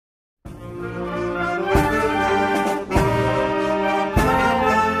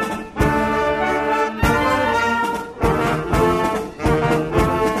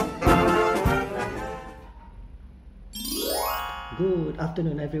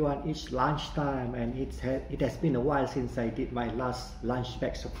afternoon everyone. It's lunchtime and it has been a while since I did my last lunch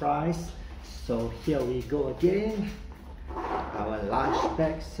bag surprise. So here we go again. Our lunch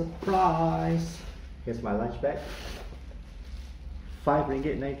bag surprise. Here's my lunch bag.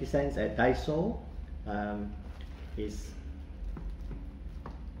 ringgit 90 at Daiso. Is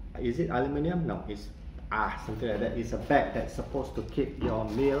it aluminium? No, it's something like that. It's a bag that's supposed to keep your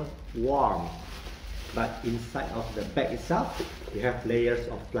meal warm. But inside of the bag itself, you have layers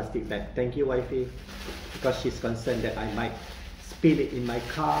of plastic bag. Thank you, wifey, because she's concerned that I might spill it in my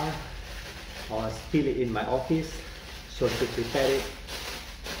car or spill it in my office. So she prepared it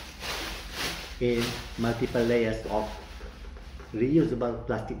in multiple layers of reusable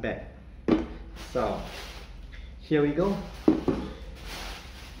plastic bag. So here we go.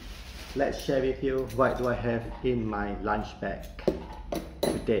 Let's share with you what do I have in my lunch bag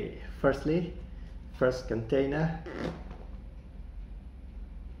today. First container,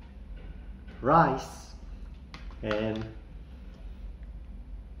 rice, and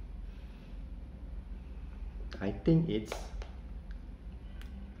I think it's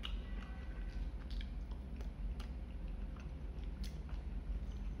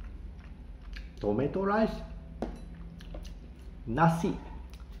tomato rice, nasi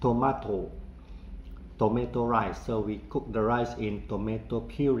tomato rice. So we cook the rice in tomato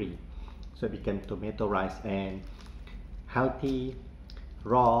puree. So it became tomato rice and healthy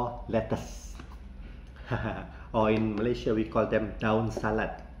raw lettuce. Or in Malaysia we call them daun salad.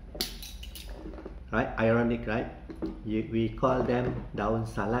 Right? Ironic, right? We call them daun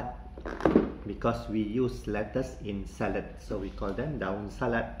salad because we use lettuce in salad. So we call them daun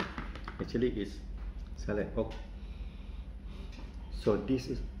salad. Actually it's salad. Oh. So this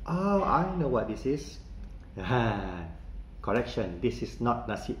is, I know what this is. Correction, this is not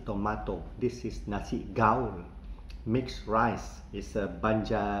nasi tomato, this is Nasi Gaul, mixed rice. It's a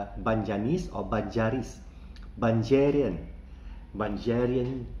Banjanese or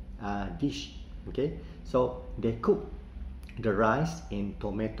Banjarian dish. Okay, so they cook the rice in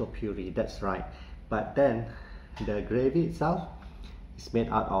tomato puree, that's right. But then the gravy itself is made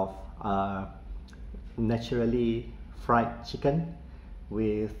out of naturally fried chicken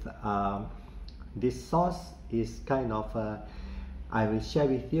with this sauce is kind of I will share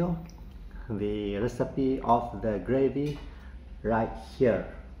with you the recipe of the gravy right here.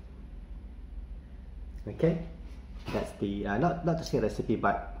 Okay, that's the not to say recipe,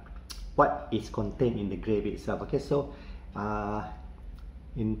 but what is contained in the gravy itself. Okay, so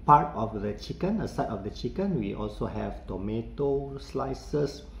in part of the chicken, aside of the chicken, we also have tomato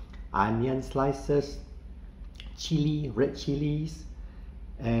slices, onion slices, red chilies,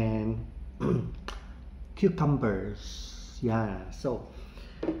 and cucumbers. Yeah, so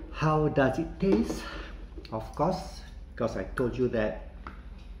how does it taste? Of course, because I told you that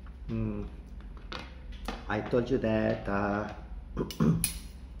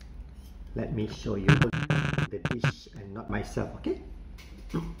let me show you the dish and not myself. Okay.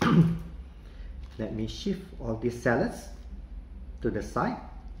 Let me shift all these salads to the side.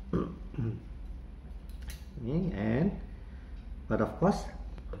 But of course,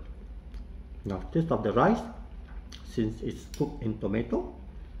 now taste of the rice, since it's cooked in tomato,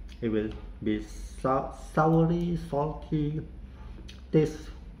 it will be soury, salty, taste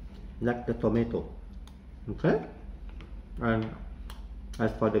like the tomato. Okay, and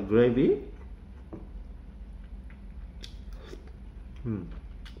as for the gravy,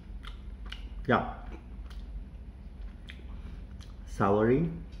 yeah, soury,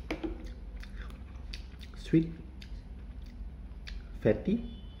 sweet, fatty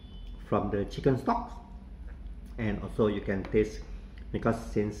from the chicken stocks. And also you can taste, because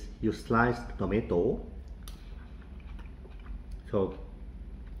since you sliced tomato, so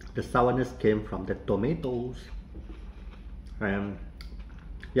the sourness came from the tomatoes. And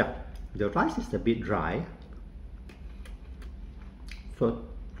yeah, the rice is a bit dry, so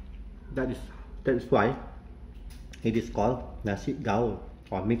that is why it is called Nasi Gaul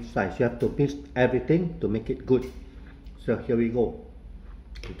or mixed rice. You have to mix everything to make it good. So here we go.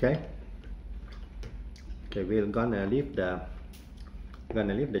 Okay, we're gonna leave the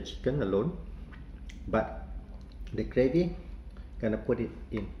chicken alone, but the gravy gonna put it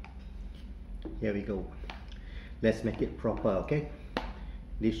in. Here we go. Let's make it proper. Okay,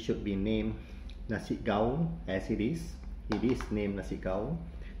 this should be named Nasi Gaul, as it is named Nasi Gaul.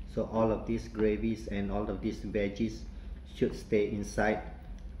 So all of these gravies and all of these veggies should stay inside,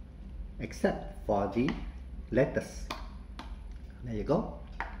 except for the lettuce. There you go.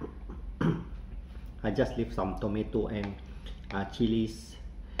 I just leave some tomato and chilies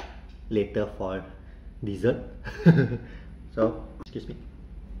later for dessert. So excuse me,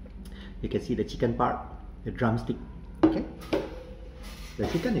 you can see the chicken part, the drumstick. Okay, the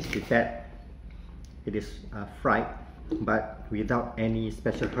chicken is prepared. It is fried, but without any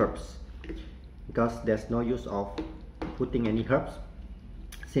special herbs, because there's no use of putting any herbs,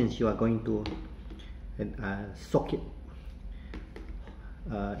 since you are going to soak it.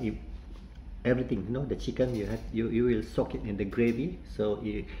 If everything, you know, the chicken, you will soak it in the gravy. So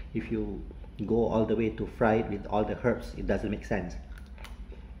if you go all the way to fry it with all the herbs, it doesn't make sense.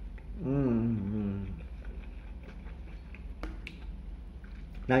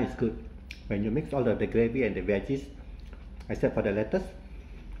 Now it's good when you mix all of the gravy and the veggies, except for the lettuce.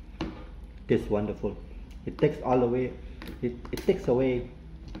 It tastes wonderful. It takes all away. It takes away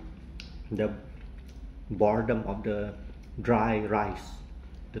the boredom of the dry rice,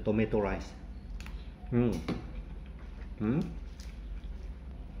 the tomato rice. And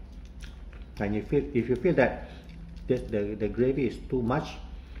if you feel that the gravy is too much,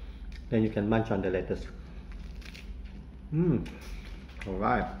 then you can munch on the lettuce. All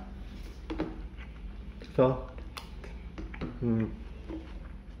right. So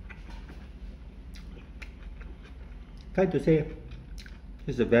try to say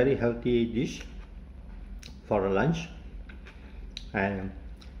it's a very healthy dish for a lunch. And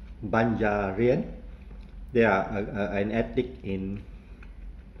Banjarian, they are an ethnic in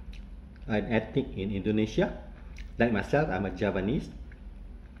Indonesia. Like myself, I'm a Javanese.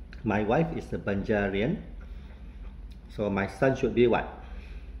 My wife is a Banjarian. So my son should be what?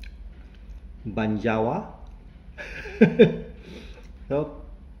 Banjawa. So,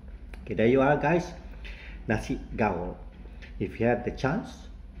 okay, there you are, guys. Nasi Gaul. If you have the chance,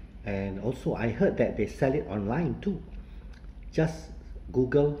 and also I heard that they sell it online too. Just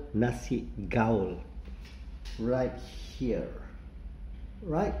Google Nasi Gaul right here.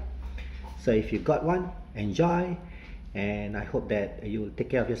 Right? So if you got one, enjoy, and I hope that you will take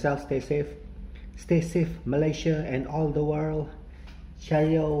care of yourself. Stay safe. Stay safe, Malaysia and all the world.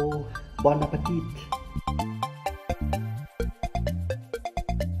 Cheerio. Bon appetit.